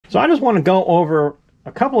So I just want to go over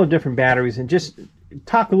a couple of different batteries and just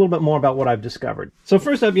talk a little bit more about what I've discovered. So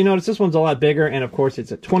first up, you notice this one's a lot bigger, and of course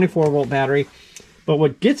it's a 24-volt battery. But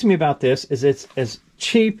what gets me about this is it's as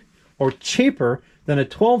cheap or cheaper than a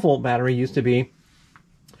 12-volt battery used to be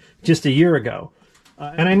just a year ago.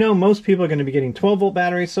 And I know most people are going to be getting 12-volt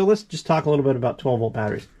batteries, so let's just talk a little bit about 12-volt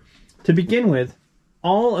batteries. To begin with,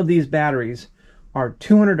 all of these batteries are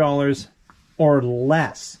 $200 or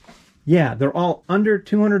less. Yeah, they're all under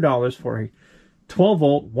 $200 for a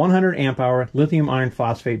 12-volt, 100 amp hour lithium iron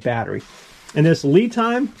phosphate battery. And this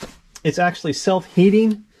LiTime, it's actually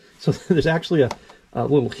self-heating. So there's actually a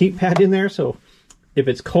little heat pad in there. So if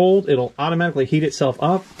it's cold, it'll automatically heat itself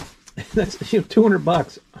up. That's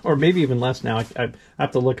 $200, or maybe even less now. I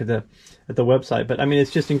have to look at the website, but I mean, it's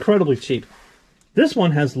just incredibly cheap. This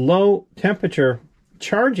one has low temperature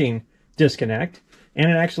charging disconnect, and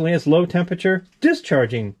it actually has low temperature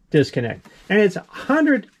discharging disconnect, and it's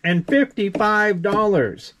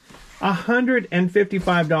 $155.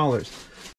 $155.